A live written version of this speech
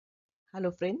Hello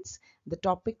friends, the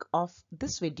topic of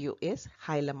this video is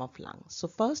hilum of lung. So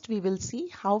first we will see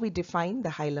how we define the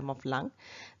hilum of lung.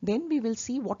 Then we will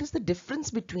see what is the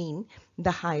difference between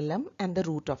the hilum and the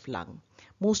root of lung.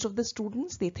 Most of the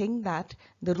students, they think that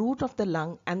the root of the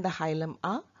lung and the hilum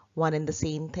are one and the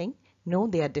same thing. No,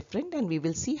 they are different, and we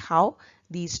will see how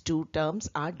these two terms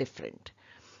are different.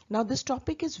 Now this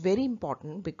topic is very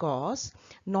important because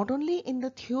not only in the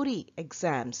theory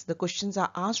exams the questions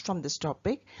are asked from this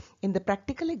topic, in the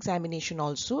practical examination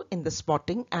also, in the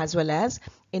spotting as well as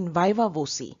in viva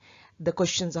voce the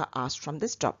questions are asked from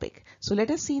this topic. So let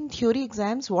us see in theory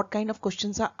exams what kind of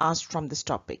questions are asked from this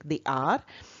topic. They are,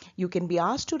 you can be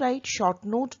asked to write short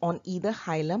note on either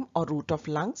hilum or root of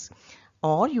lungs,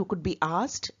 or you could be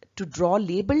asked to draw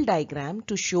label diagram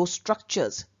to show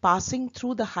structures passing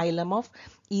through the hilum of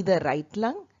either right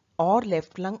lung or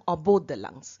left lung or both the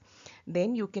lungs.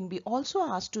 Then you can be also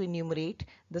asked to enumerate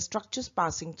the structures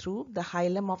passing through the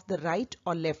hilum of the right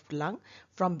or left lung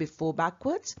from before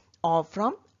backwards or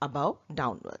from above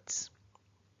downwards.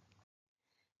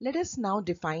 Let us now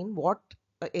define what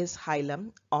is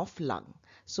hilum of lung.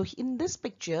 So in this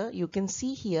picture you can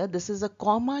see here, this is a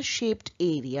comma shaped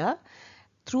area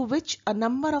through which a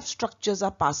number of structures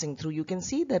are passing through. You can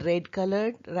see the red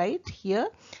colored right here.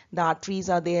 The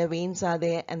arteries are there, veins are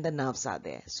there, and the nerves are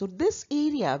there. So this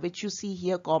area which you see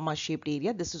here, comma shaped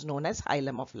area, this is known as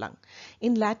hilum of lung.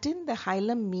 In Latin, the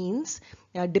hilum means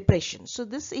depression. So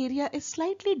this area is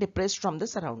slightly depressed from the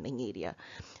surrounding area.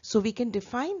 So we can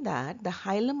define that the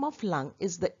hilum of lung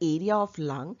is the area of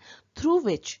lung through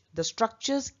which the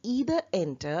structures either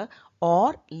enter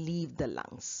or leave the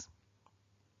lungs.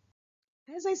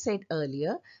 As I said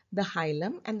earlier, the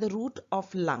hilum and the root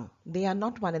of lung, they are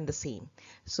not one and the same.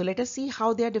 So let us see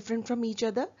how they are different from each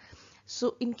other.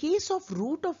 So in case of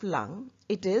root of lung,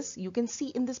 it is, you can see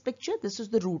in this picture, this is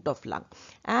the root of lung.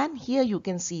 And here you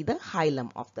can see the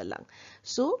hilum of the lung.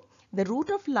 So the root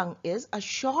of lung is a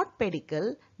short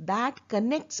pedicle that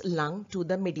connects lung to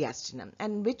the mediastinum.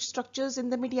 And which structures in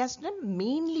the mediastinum?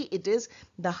 Mainly it is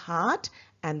the heart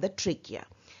and the trachea.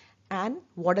 And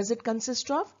what does it consist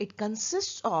of? It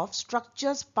consists of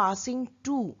structures passing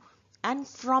to and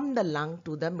from the lung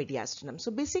to the mediastinum. So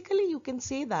basically you can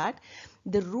say that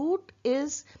the root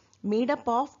is made up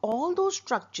of all those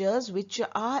structures which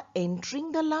are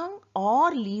entering the lung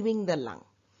or leaving the lung.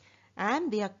 And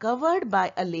they are covered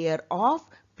by a layer of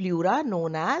pleura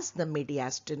known as the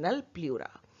mediastinal pleura.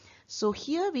 So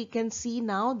here we can see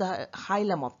now the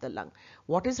hilum of the lung.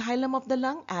 What is hilum of the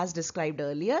lung? As described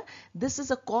earlier, this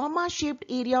is a comma shaped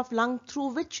area of lung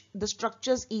through which the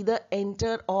structures either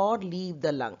enter or leave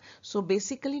the lung. So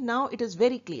basically now it is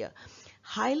very clear.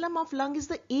 Hilum of lung is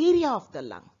the area of the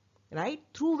lung, right,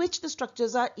 through which the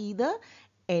structures are either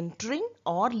entering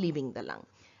or leaving the lung.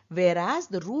 Whereas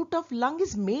the root of lung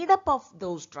is made up of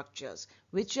those structures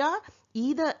which are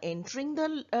either entering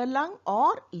the lung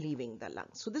or leaving the lung.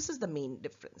 So this is the main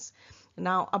difference.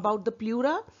 Now about the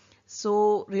pleura.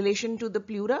 So relation to the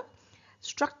pleura.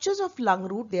 Structures of lung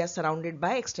root, they are surrounded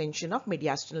by extension of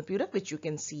mediastinal pleura, which you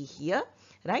can see here,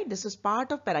 right? This is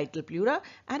part of parietal pleura,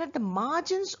 and at the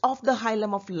margins of the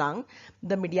hilum of lung,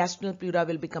 the mediastinal pleura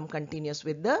will become continuous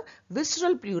with the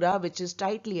visceral pleura, which is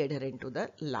tightly adherent to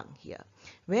the lung here.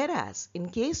 Whereas in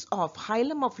case of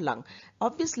hilum of lung,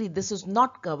 obviously this is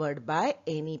not covered by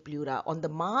any pleura. On the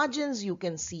margins you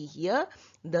can see here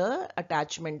the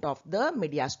attachment of the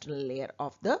mediastinal layer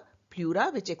of the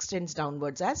pleura, which extends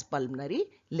downwards as pulmonary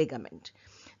ligament.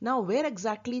 Now, where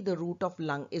exactly the root of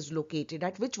lung is located,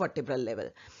 at which vertebral level?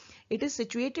 It is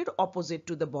situated opposite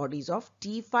to the bodies of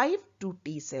T5 to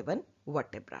T7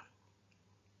 vertebra.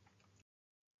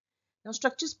 Now,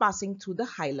 structures passing through the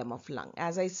hilum of lung.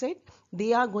 As I said,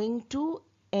 they are going to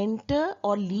enter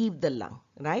or leave the lung,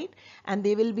 right? And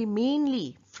they will be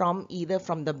mainly from either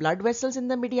from the blood vessels in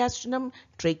the mediastinum,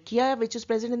 trachea which is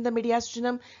present in the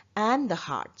mediastinum, and the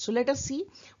heart. So let us see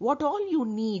what all you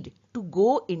need to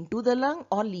go into the lung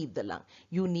or leave the lung.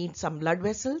 You need some blood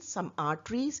vessels, some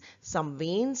arteries, some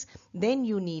veins, then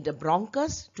you need a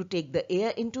bronchus to take the air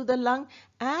into the lung,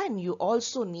 and you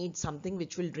also need something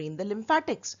which will drain the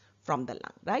lymphatics from the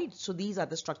lung, right? So these are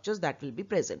the structures that will be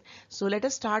present. So let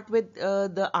us start with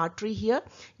the artery here.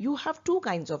 You have two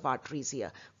kinds of arteries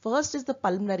here. First is the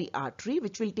pulmonary artery,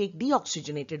 which will take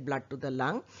deoxygenated blood to the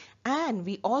lung, and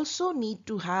we also need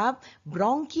to have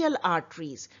bronchial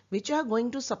arteries which are going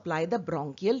to supply the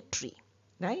bronchial tree,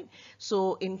 right?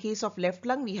 So in case of left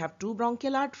lung we have two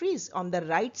bronchial arteries. On the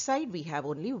right side we have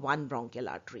only one bronchial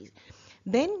artery.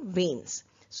 Then veins.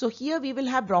 So here we will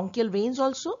have bronchial veins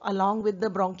also along with the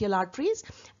bronchial arteries,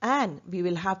 and we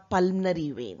will have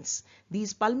pulmonary veins.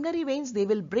 These pulmonary veins, they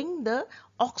will bring the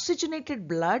oxygenated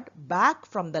blood back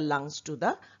from the lungs to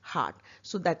the heart.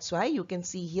 So that's why you can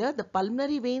see here the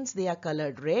pulmonary veins, they are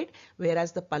colored red,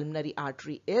 whereas the pulmonary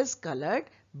artery is colored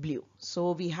blue.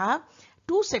 So we have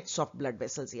two sets of blood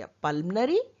vessels here,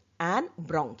 pulmonary and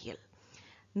bronchial.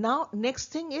 Now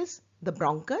next thing is the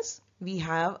bronchus. We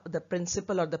have the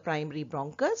principal or the primary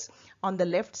bronchus. On the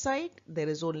left side there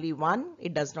is only one,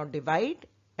 it does not divide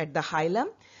at the hilum,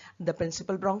 the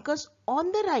principal bronchus.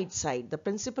 On the right side the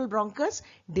principal bronchus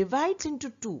divides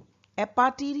into two,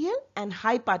 eparterial and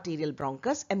hyparterial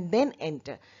bronchus, and then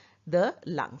enter the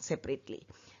lung separately.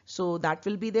 So that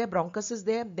will be there, bronchus is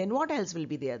there. Then what else will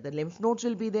be there? The lymph nodes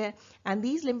will be there, and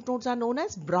these lymph nodes are known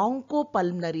as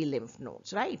bronchopulmonary lymph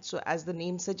nodes, right? So as the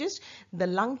name suggests, the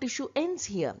lung tissue ends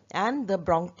here and the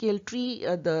bronchial tree,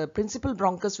 the principal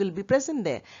bronchus will be present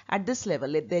there at this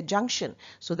level, at their junction.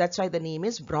 So that's why the name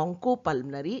is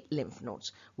bronchopulmonary lymph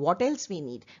nodes. What else we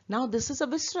need? Now this is a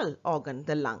visceral organ,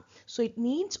 the lung. So it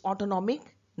needs autonomic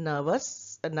nerve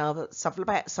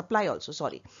supply also,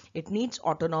 sorry, it needs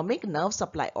autonomic nerve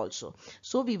supply also.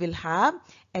 So we will have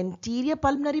anterior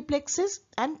pulmonary plexus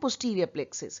and posterior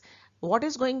plexus. What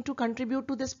is going to contribute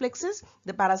to this plexus?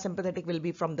 The parasympathetic will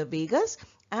be from the vagus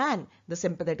and the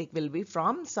sympathetic will be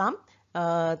from some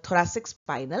thoracic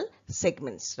spinal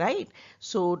segments, right?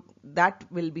 So that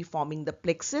will be forming the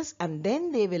plexus, and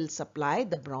then they will supply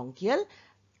the bronchial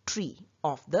tree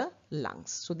of the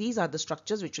lungs. So these are the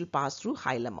structures which will pass through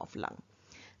hilum of lung.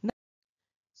 Now,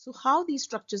 so how these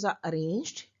structures are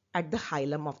arranged at the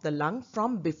hilum of the lung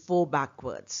from before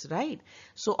backwards, right?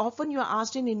 So often you are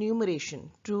asked in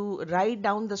enumeration to write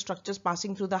down the structures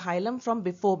passing through the hilum from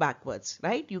before backwards,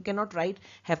 right? You cannot write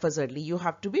haphazardly, you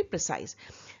have to be precise.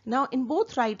 Now in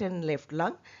both right and left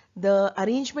lung, the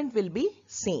arrangement will be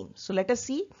same. So let us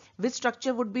see which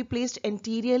structure would be placed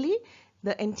anteriorly.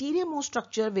 The anterior most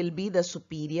structure will be the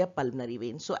superior pulmonary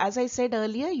vein. So as I said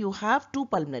earlier, you have two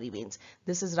pulmonary veins.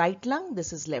 This is right lung,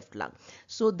 this is left lung.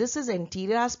 So this is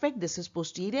anterior aspect, this is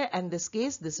posterior, and this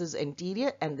case this is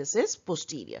anterior and this is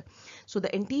posterior. So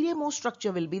the anterior most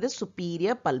structure will be the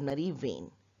superior pulmonary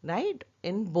vein, right,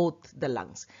 in both the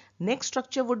lungs. Next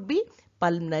structure would be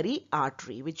pulmonary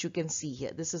artery, which you can see here.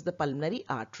 This is the pulmonary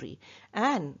artery,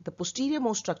 and the posterior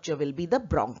most structure will be the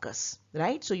bronchus,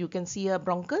 right? So you can see a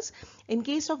bronchus. In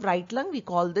case of right lung, we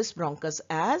call this bronchus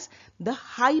as the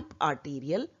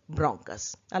hyparterial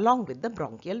bronchus along with the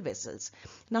bronchial vessels.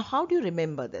 Now how do you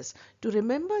remember this? To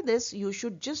remember this, you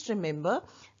should just remember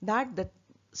that the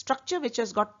structure which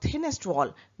has got thinnest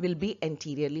wall will be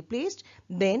anteriorly placed,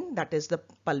 then that is the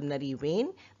pulmonary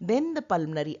vein, then the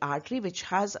pulmonary artery which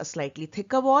has a slightly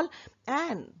thicker wall,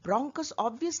 and bronchus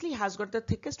obviously has got the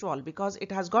thickest wall because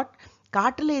it has got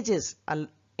cartilages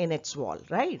in its wall,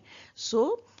 right?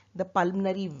 So the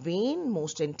pulmonary vein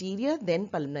most anterior, then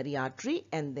pulmonary artery,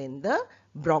 and then the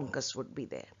bronchus would be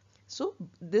there. So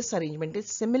this arrangement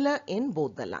is similar in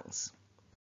both the lungs.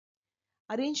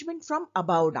 Arrangement from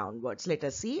above downwards. Let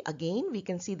us see. Again, we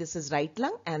can see this is right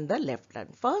lung and the left lung.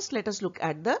 First, let us look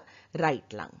at the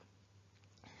right lung.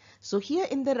 So here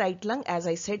in the right lung, as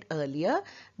I said earlier,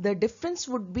 the difference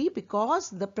would be because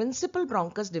the principal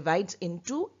bronchus divides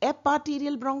into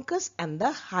eparterial bronchus and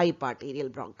the hyparterial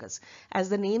bronchus. As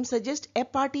the name suggests,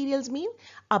 eparterials mean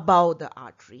above the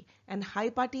artery and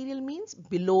hyparterial means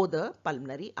below the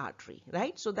pulmonary artery,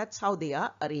 right? So that's how they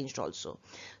are arranged also.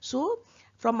 So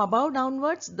from above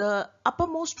downwards, the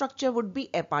uppermost structure would be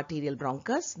eparterial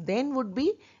bronchus, then would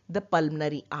be the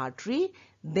pulmonary artery,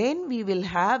 then we will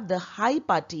have the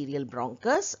hyparterial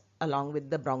bronchus along with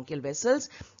the bronchial vessels,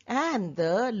 and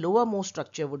the lowermost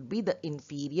structure would be the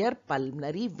inferior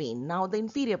pulmonary vein. Now the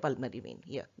inferior pulmonary vein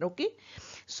here, okay?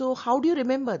 So how do you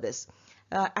remember this?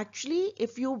 Actually,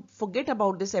 if you forget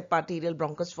about this eparterial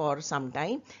bronchus for some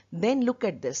time, then look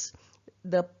at this.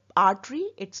 The artery,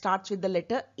 it starts with the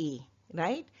letter A.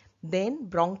 Right? Then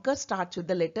bronchus starts with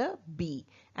the letter B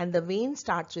and the vein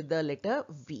starts with the letter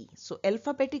V. So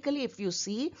alphabetically, if you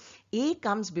see, A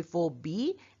comes before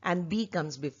B and B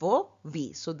comes before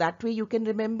V. So that way you can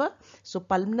remember. So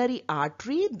pulmonary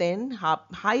artery, then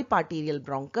hyparterial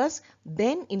bronchus,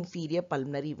 then inferior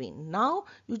pulmonary vein. Now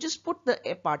you just put the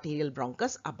eparterial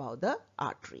bronchus above the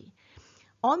artery.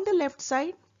 On the left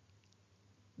side,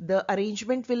 the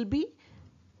arrangement will be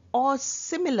or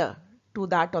similar to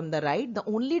that on the right. The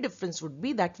only difference would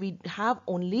be that we have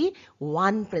only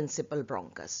one principal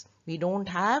bronchus. We don't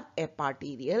have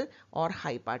eparterial or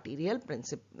hyparterial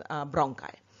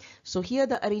bronchi. So here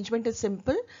the arrangement is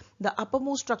simple. The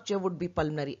uppermost structure would be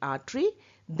pulmonary artery,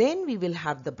 Then we will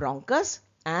have the bronchus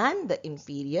and the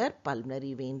inferior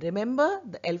pulmonary vein. Remember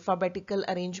the alphabetical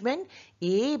arrangement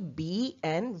A, B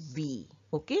and V.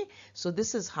 Okay, so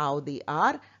this is how they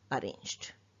are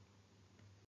arranged.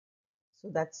 So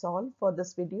that's all for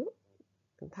this video.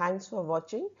 Thanks for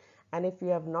watching, and if you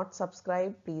have not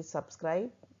subscribed, please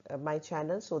subscribe my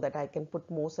channel so that I can put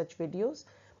more such videos.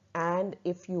 And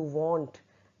if you want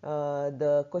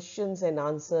the questions and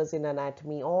answers in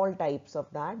anatomy, all types of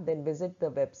that, then visit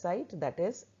the website, that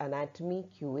is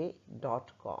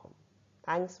anatomyqa.com.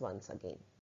 Thanks once again.